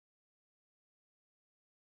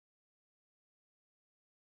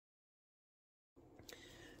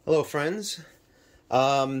Hello friends,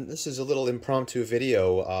 this is a little impromptu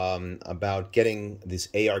video about getting this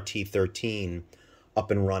ART-13 up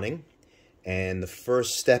and running, and the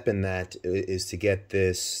first step in that is to get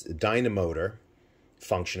this dynamotor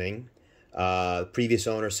functioning. The previous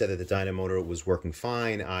owner said that the dynamotor was working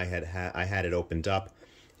fine. I had it opened up,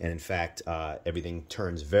 and in fact everything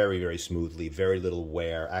turns very smoothly, very little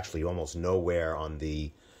wear, actually almost no wear on the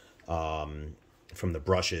from the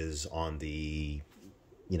brushes on the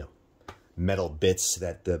metal bits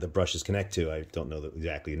that the brushes connect to. I don't know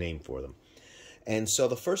exactly the name for them. And so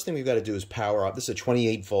the first thing we've got to do is power up. This is a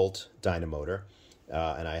 28 volt dynamotor,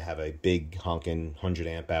 and I have a big honkin' 100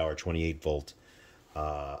 amp hour 28 volt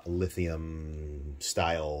lithium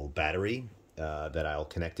style battery that I'll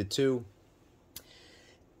connect it to,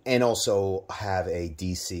 and also have a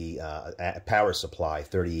DC power supply,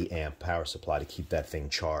 30 amp power supply to keep that thing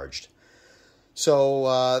charged.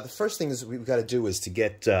 So the first thing is we've got to do is to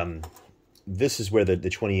get this is where the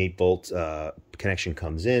 28 volt connection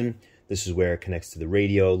comes in. This is where it connects to the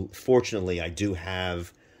radio. Fortunately, I do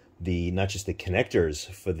have not just the connectors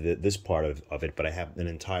for this part of it, but I have an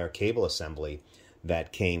entire cable assembly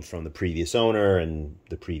that came from the previous owner, and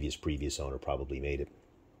the previous owner probably made it.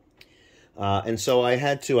 And so I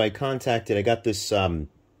got this,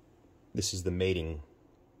 this is the mating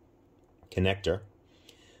connector.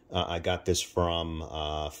 I got this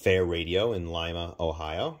from Fair Radio in Lima,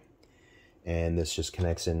 Ohio. And this just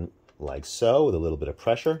connects in like so with a little bit of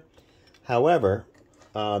pressure. However,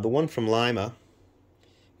 the one from Lima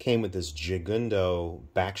came with this Gigundo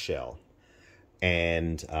back shell.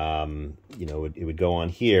 And, it would go on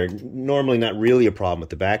here. Normally not really a problem with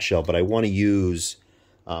the back shell, but I want to use,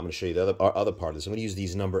 I'm going to show you the other part of this. I'm going to use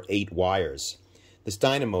these number 8 wires. This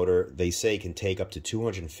dynamotor, they say, can consume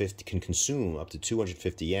up to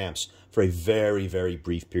 250 amps for a very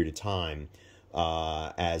brief period of time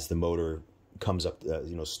as the motor comes up,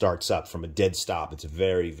 starts up from a dead stop. It's a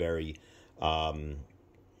very like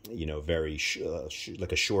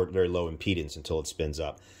a short, very low impedance until it spins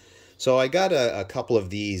up. So I got a couple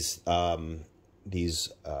of these cable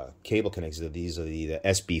connectors. These are the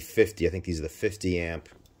SB50. I think these are the 50 amp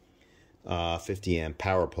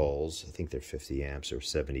power poles. I think they're 50 amps or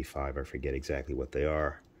 75. I forget exactly what they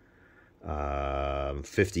are.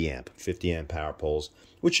 50 amp power poles,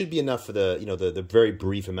 which should be enough for the very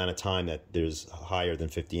brief amount of time that there's higher than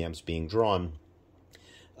 50 amps being drawn.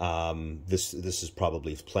 This is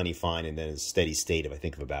probably plenty fine, and then a steady state of, I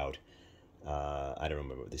think, of about I don't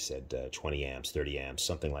remember what they said, 20 amps, 30 amps,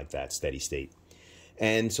 something like that, steady state.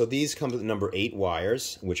 And so these come with number 8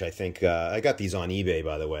 wires, which I think I got these on eBay,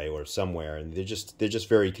 by the way, or somewhere, and they're just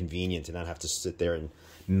very convenient to not have to sit there and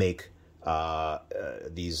make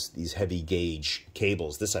these heavy gauge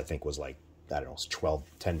cables. This, I think, was like, I don't know,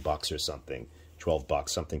 $10 or something, $12,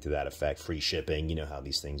 something to that effect, free shipping. You know how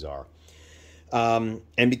these things are. And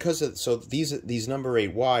because of, so these number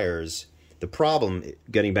 8 wires, the problem,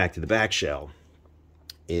 getting back to the back shell,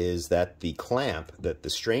 is that the clamp, the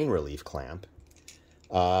strain relief clamp,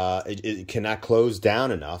 it cannot close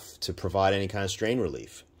down enough to provide any kind of strain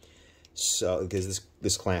relief. So, because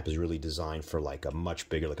this clamp is really designed for like a much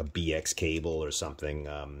bigger, like a BX cable or something.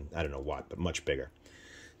 I don't know what, but much bigger.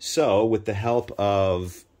 So, with the help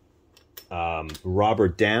of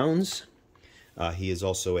Robert Downs, he is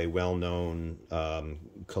also a well-known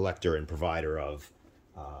collector and provider of,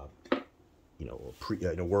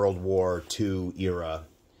 World War II era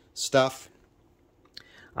stuff.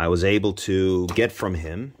 I was able to get from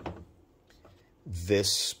him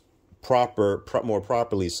this more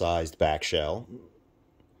properly sized back shell,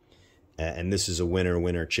 and this is a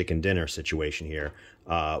winner chicken dinner situation here.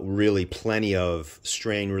 Really plenty of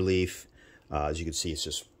strain relief. As you can see, it's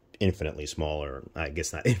just infinitely smaller. I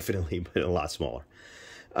guess not infinitely, but a lot smaller.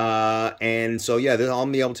 And so yeah, I'll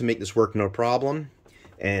be able to make this work no problem.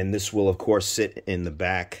 And this will of course sit in the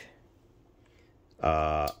back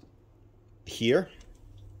here.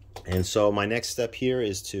 And so my next step here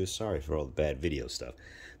is to, sorry for all the bad video stuff.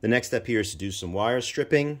 The next step here is to do some wire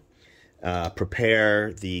stripping,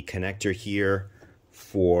 prepare the connector here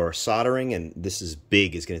for soldering, and this is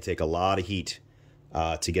big. It's going to take a lot of heat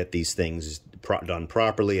to get these things done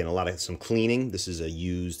properly, and some cleaning. This is a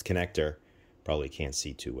used connector. Probably can't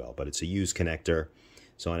see too well, but it's a used connector.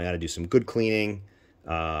 So I got to do some good cleaning.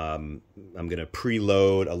 I'm going to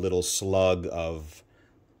preload a little slug of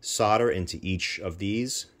solder into each of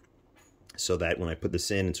these, so that when I put this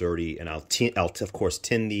in, it's already, and I'll of course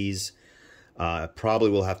tin these. Probably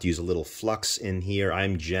will have to use a little flux in here.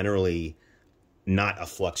 I'm generally not a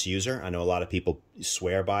flux user. I know a lot of people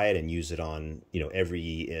swear by it and use it on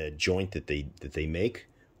every joint that they make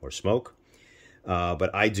or smoke.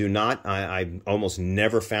 But I do not. I almost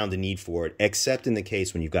never found a need for it, except in the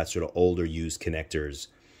case when you've got sort of older used connectors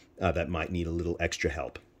that might need a little extra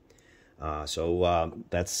help. So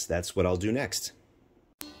that's what I'll do next.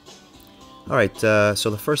 All right, so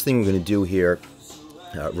the first thing we're going to do here,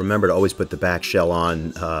 remember to always put the back shell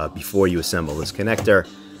on before you assemble this connector.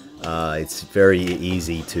 It's very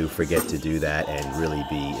easy to forget to do that and really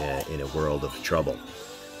be in a world of trouble,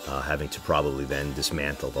 having to probably then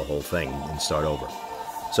dismantle the whole thing and start over.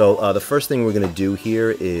 So the first thing we're going to do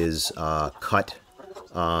here is cut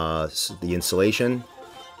the insulation.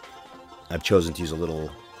 I've chosen to use a little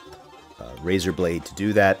razor blade to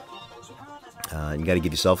do that. You got to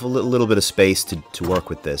give yourself a little bit of space to work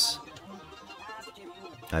with this.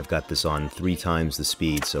 I've got this on 3 times the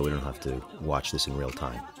speed, so we don't have to watch this in real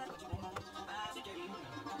time.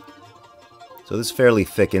 So this is fairly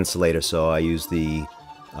thick insulator, so I use the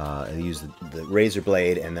razor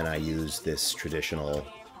blade, and then I use this traditional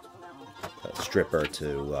stripper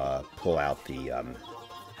to pull out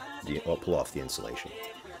pull off the insulation.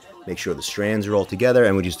 Make sure the strands are all together,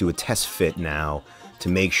 and we just do a test fit now to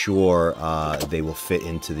make sure they will fit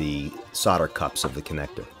into the solder cups of the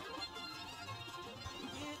connector.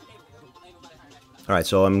 All right,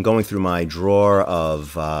 so I'm going through my drawer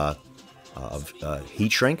of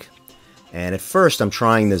heat shrink, and at first I'm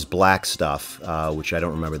trying this black stuff, which I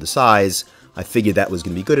don't remember the size. I figured that was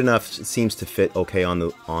going to be good enough. It seems to fit okay on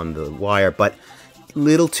the wire, but a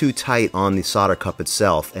little too tight on the solder cup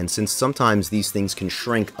itself. And since sometimes these things can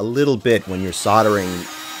shrink a little bit when you're soldering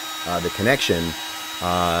the connection,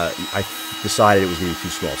 I decided it was going to be too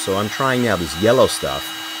small. So I'm trying now this yellow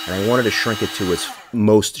stuff, and I wanted to shrink it to its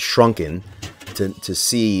most shrunken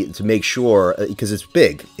to make sure, because it's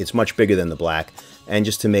big, it's much bigger than the black, and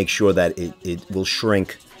just to make sure that it will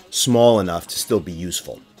shrink small enough to still be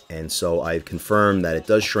useful. And so I've confirmed that it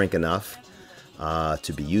does shrink enough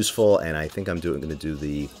to be useful, and I think I'm going to do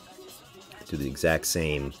the exact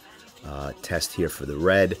same test here for the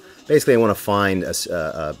red. Basically, I want to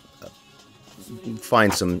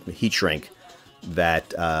find some heat shrink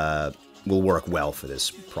that will work well for this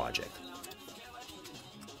project.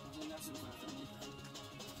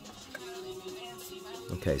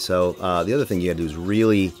 Okay, so the other thing you got to do is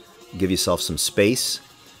really give yourself some space.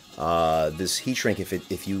 This heat shrink,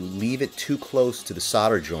 if you leave it too close to the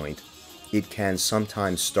solder joint, it can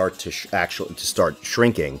sometimes start to start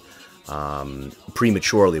shrinking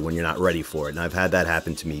prematurely when you're not ready for it. And I've had that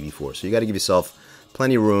happen to me before. So you got to give yourself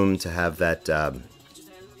plenty of room to have that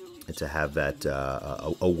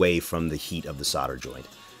away from the heat of the solder joint.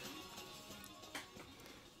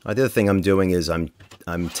 The other thing I'm doing is I'm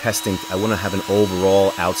testing. I want to have an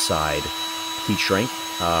overall outside heat shrink,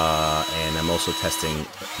 and I'm also testing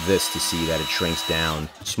this to see that it shrinks down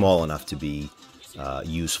small enough to be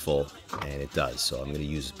useful, and it does. So I'm going to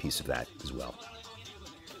use a piece of that as well.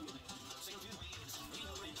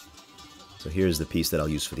 So here's the piece that I'll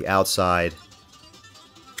use for the outside.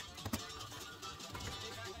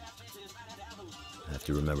 I have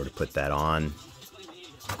to remember to put that on.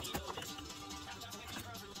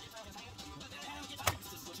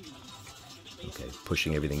 Okay,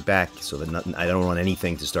 pushing everything back so that I don't want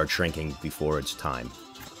anything to start shrinking before it's time.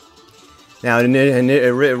 Now,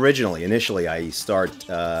 initially, I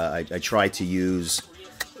tried to use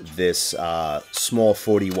this small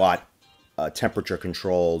 40-watt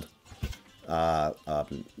temperature-controlled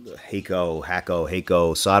Hakko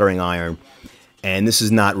soldering iron, and this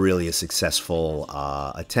is not really a successful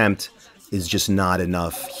attempt. It's just not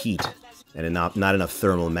enough heat and not enough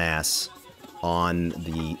thermal mass on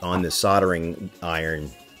the soldering iron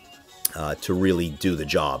to really do the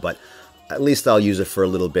job. But at least I'll use it for a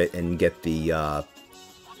little bit and get the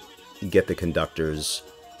conductors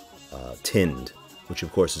tinned, which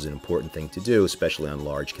of course is an important thing to do, especially on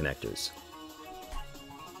large connectors.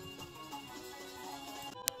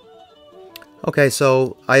 Okay,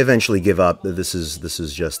 so I eventually give up. This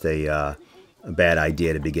is just a bad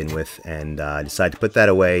idea to begin with, and I decided to put that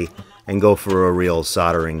away and go for a real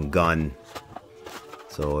soldering gun.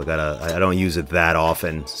 So I don't use it that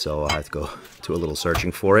often, so I have to go do a little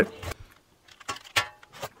searching for it.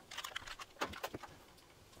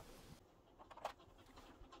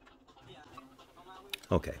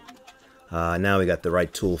 Okay, now we got the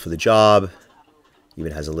right tool for the job.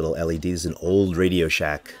 Even has a little LED. This is an old Radio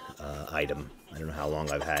Shack item. I don't know how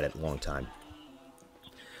long I've had it, a long time.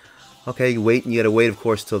 Okay, you gotta wait, of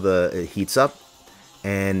course, till it heats up.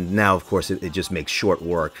 And now, of course, it just makes short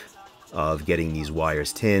work of getting these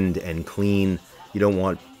wires tinned and clean. You don't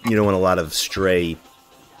want a lot of stray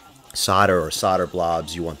solder or solder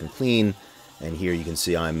blobs. You want them clean And here you can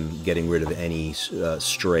see I'm getting rid of any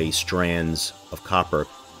stray strands of copper,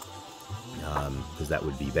 because that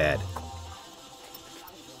would be bad.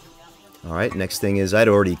 Alright, next thing is I'd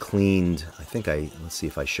already cleaned, let's see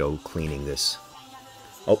if I show cleaning this.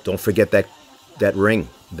 Oh, don't forget that ring.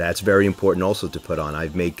 That's very important also to put on.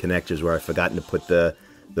 I've made connectors where I've forgotten to put the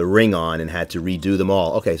ring on and had to redo them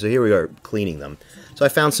all. Okay, so here we are cleaning them. So I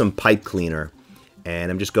found some pipe cleaner,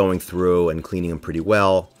 and I'm just going through and cleaning them pretty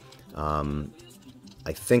well.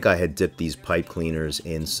 I think I had dipped these pipe cleaners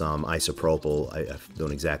in some isopropyl. I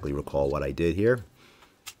don't exactly recall what I did here.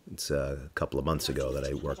 It's a couple of months ago that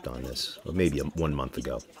I worked on this, or maybe 1 month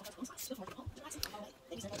ago.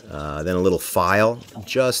 Then a little file,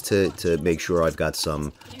 just to make sure I've got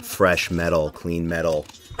some fresh metal, clean metal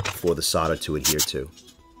for the solder to adhere to.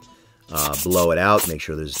 Blow it out, make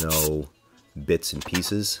sure there's no bits and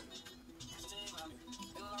pieces.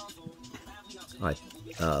 All right.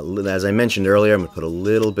 As I mentioned earlier, I'm going to put a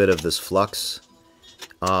little bit of this flux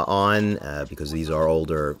on because these are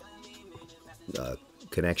older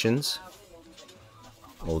connections,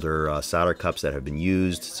 older solder cups that have been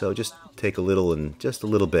used. So just take a little and just a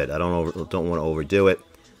little bit. I don't want to overdo it.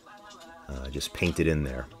 Just paint it in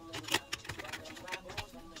there.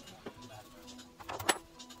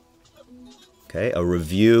 Okay, a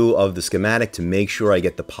review of the schematic to make sure I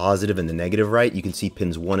get the positive and the negative right. You can see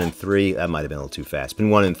pins 1 and 3. That might have been a little too fast. Pin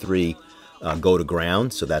 1 and 3 go to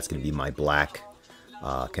ground, so that's going to be my black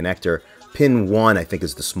connector. Pin 1, I think,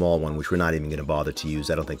 is the small one, which we're not even going to bother to use.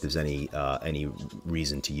 I don't think there's any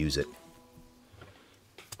reason to use it.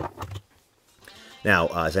 Now,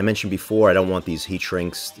 as I mentioned before, I don't want these heat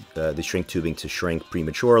shrinks, the shrink tubing to shrink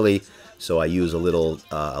prematurely, so I use a little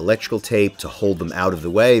electrical tape to hold them out of the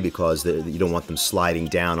way because you don't want them sliding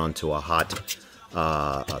down onto a hot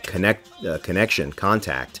contact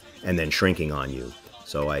and then shrinking on you.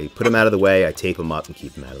 So I put them out of the way, I tape them up and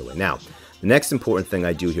keep them out of the way. Now, the next important thing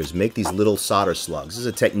I do here is make these little solder slugs. This is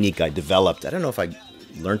a technique I developed. I don't know if I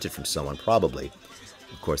learned it from someone, probably.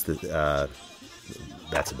 Of course, that's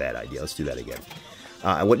a bad idea. Let's do that again.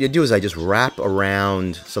 What you do is I just wrap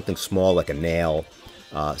around something small like a nail,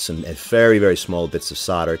 some very, very small bits of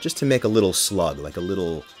solder, just to make a little slug, like a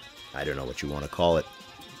little, I don't know what you want to call it.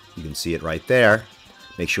 You can see it right there.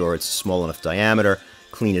 Make sure it's small enough diameter.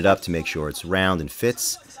 Clean it up to make sure it's round and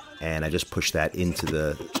fits. And I just push that into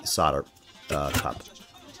the solder cup.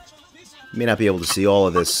 You may not be able to see all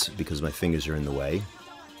of this because my fingers are in the way.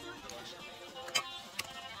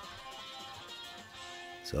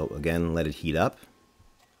 So again, let it heat up.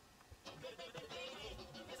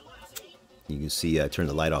 You can see, turn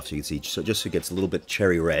the light off so you can see, so just so it gets a little bit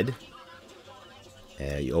cherry red.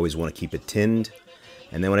 You always want to keep it tinned.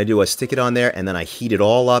 And then what I do, I stick it on there and then I heat it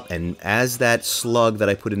all up. And as that slug that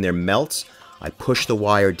I put in there melts, I push the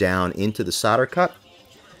wire down into the solder cup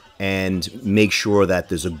and make sure that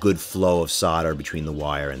there's a good flow of solder between the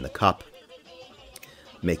wire and the cup.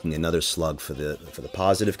 Making another slug for the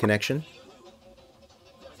positive connection.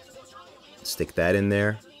 Stick that in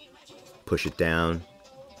there, push it down.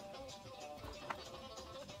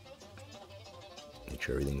 Make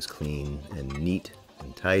sure everything's clean and neat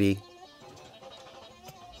and tidy.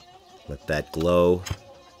 Let that glow.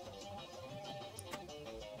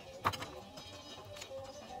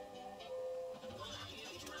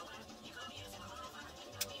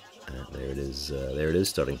 There it is. There it is,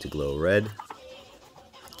 starting to glow red.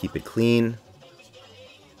 Keep it clean.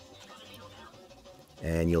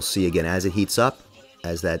 And you'll see again as it heats up,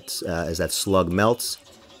 as that slug melts,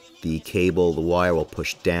 the cable, the wire will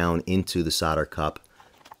push down into the solder cup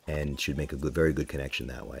and should make a very good connection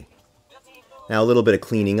that way. Now a little bit of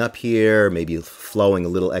cleaning up here, maybe flowing a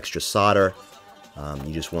little extra solder.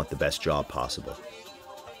 You just want the best job possible.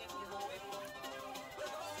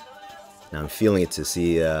 Now I'm feeling it to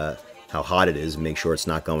see how hot it is, make sure it's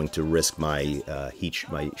not going to risk my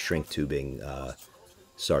my shrink tubing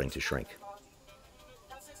starting to shrink.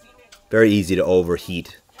 Very easy to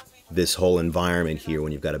overheat this whole environment here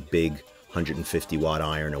when you've got a big 150 watt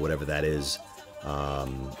iron or whatever that is,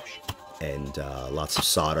 and lots of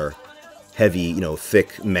solder, heavy,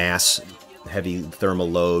 thick mass, heavy thermal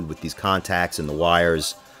load with these contacts and the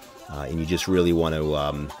wires, and you just really want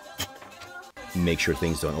to make sure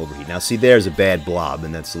things don't overheat. Now see, there's a bad blob,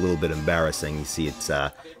 and that's a little bit embarrassing. You see it's,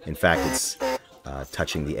 in fact, it's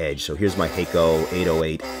touching the edge. So here's my Heiko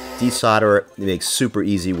 808 desolderer. It makes super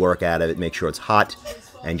easy work out of it. Make sure it's hot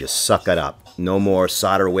and just suck it up. No more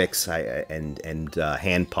solder wicks and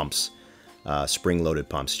hand pumps, spring-loaded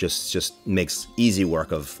pumps. Just makes easy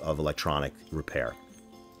work of electronic repair.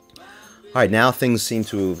 All right, now things seem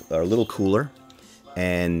to are a little cooler,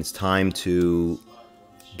 and it's time to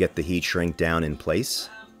get the heat shrink down in place.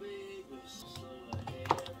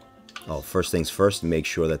 Oh, first things first, make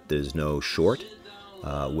sure that there's no short.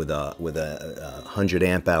 With a 100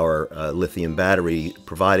 amp hour lithium battery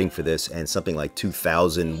providing for this, and something like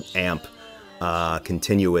 2,000 amp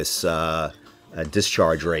continuous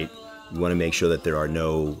discharge rate, you want to make sure that there are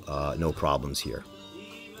no problems here.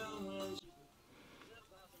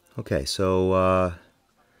 Okay, so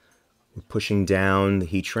we're pushing down the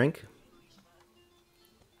heat shrink.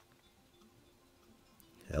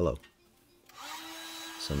 Hello.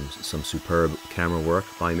 Some superb camera work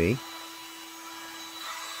by me.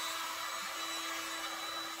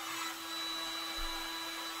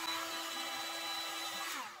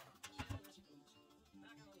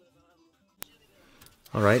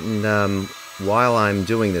 All right, and while I'm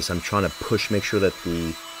doing this, I'm trying to make sure that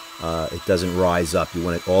it doesn't rise up. You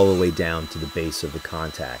want it all the way down to the base of the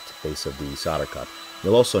contact, base of the solder cup.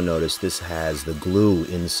 You'll also notice this has the glue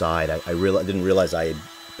inside. I didn't realize I had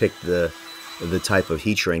picked the type of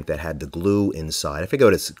heat shrink that had the glue inside. I forget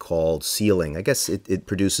what it's called, sealing. I guess it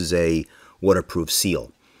produces a waterproof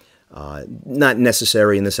seal. Not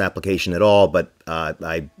necessary in this application at all, but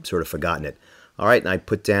I sort of forgotten it. All right, and I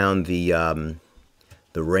put down the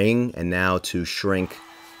ring, and now to shrink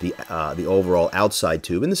the overall outside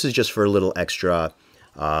tube, and this is just for a little extra,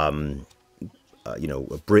 you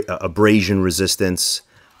know, abrasion resistance,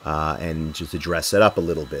 and just to dress it up a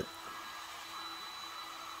little bit.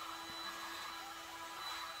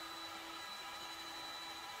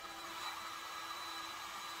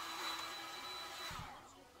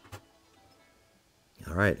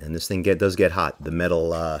 All right, and this thing does get hot. The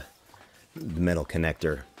metal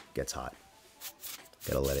connector gets hot.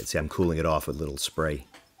 Gotta let it, see, I'm cooling it off with a little spray.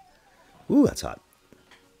 Ooh, that's hot.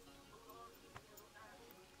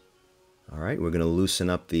 All right, we're gonna loosen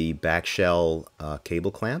up the back shell cable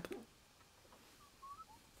clamp.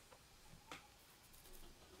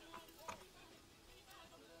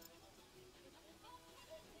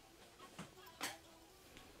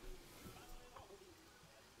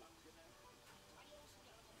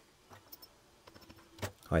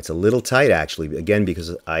 All right, it's a little tight actually, again,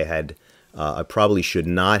 because I probably should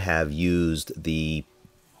not have used the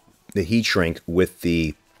heat shrink with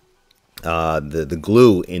the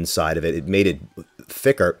glue inside of it. It made it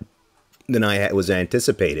thicker than I was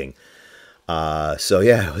anticipating. So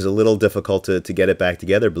yeah, it was a little difficult to get it back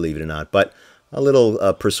together, believe it or not. But a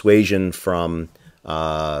little persuasion from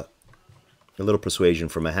a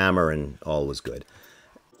hammer, and all was good.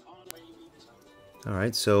 All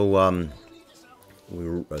right, so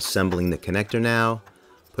we're assembling the connector now.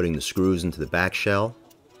 Putting the screws into the back shell,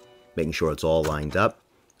 making sure it's all lined up.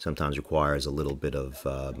 Sometimes requires a little bit of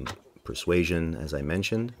persuasion, as I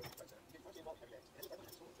mentioned.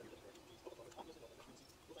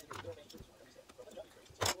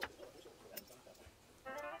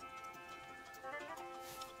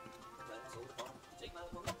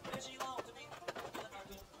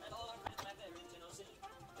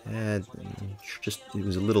 And just, it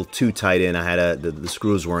was a little too tight in. I had the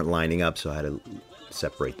screws weren't lining up, so I had to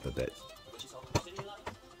separate them a bit.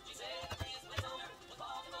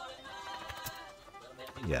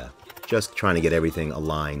 Yeah, just trying to get everything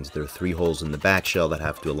aligned. There are 3 holes in the back shell that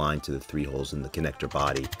have to align to the 3 holes in the connector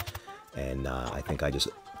body, and I think I just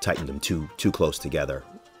tightened them too close together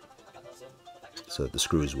so that the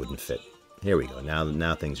screws wouldn't fit. Here we go.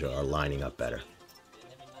 Now things are lining up better.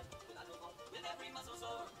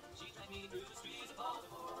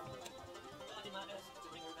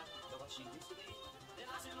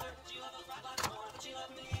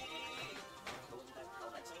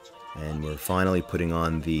 And we're finally putting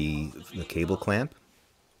on the cable clamp.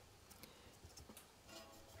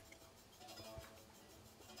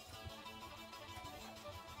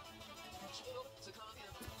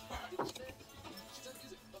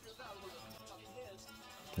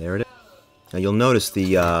 There it is. Now you'll notice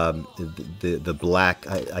the black.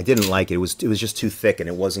 I didn't like it. It was just too thick, and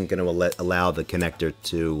it wasn't going to allow the connector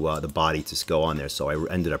to the body to go on there. So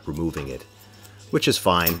I ended up removing it, which is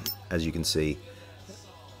fine, as you can see.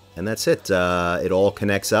 And that's it. It all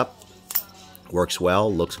connects up, works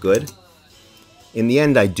well, looks good. In the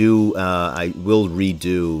end, I will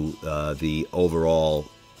redo the overall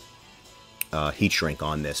heat shrink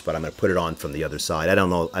on this, but I'm going to put it on from the other side. I don't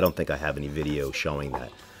know. I don't think I have any video showing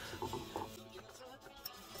that.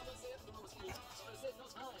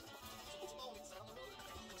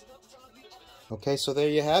 Okay, so there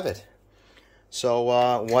you have it. So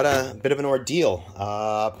what a bit of an ordeal.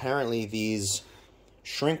 Apparently these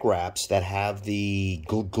shrink wraps that have the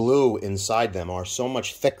glue inside them are so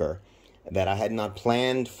much thicker that I had not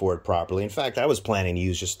planned for it properly. In fact, I was planning to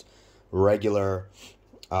use just regular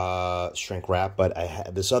shrink wrap, but I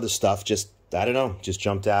had this other stuff just, I don't know, just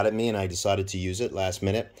jumped out at me, and I decided to use it last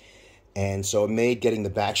minute. And so it made getting the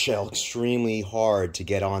back shell extremely hard to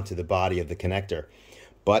get onto the body of the connector.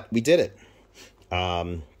 But we did it.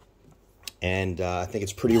 I think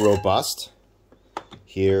it's pretty robust.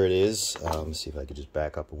 Here it is. Let's see if I could just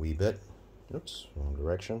back up a wee bit. Oops, wrong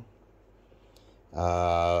direction.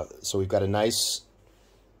 So we've got a nice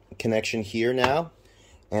connection here now.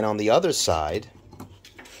 And on the other side,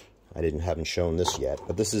 I haven't shown this yet,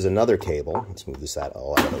 but this is another cable. Let's move this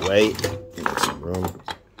all out of the way. Make some room.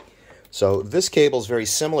 So this cable is very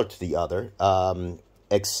similar to the other,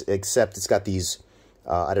 except it's got these,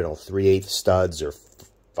 I don't know, 3/8 studs or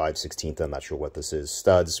 5/16. I'm not sure what this is.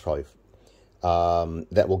 Studs, probably,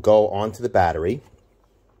 that will go onto the battery.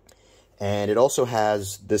 And it also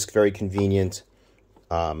has this very convenient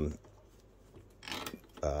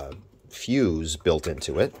fuse built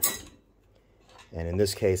into it. And in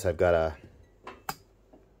this case, I've got a,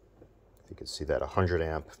 you can see that, 100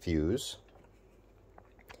 amp fuse,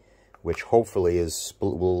 which hopefully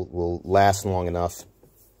will last long enough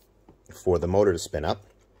for the motor to spin up.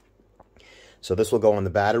 So this will go on the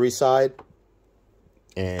battery side,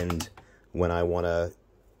 and when I want to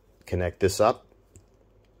connect this up,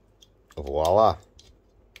 voila.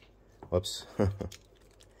 Whoops.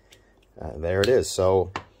 There it is.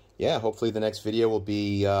 So yeah, hopefully the next video will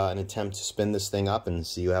be an attempt to spin this thing up and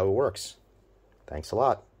see how it works. Thanks a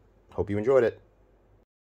lot. Hope you enjoyed it.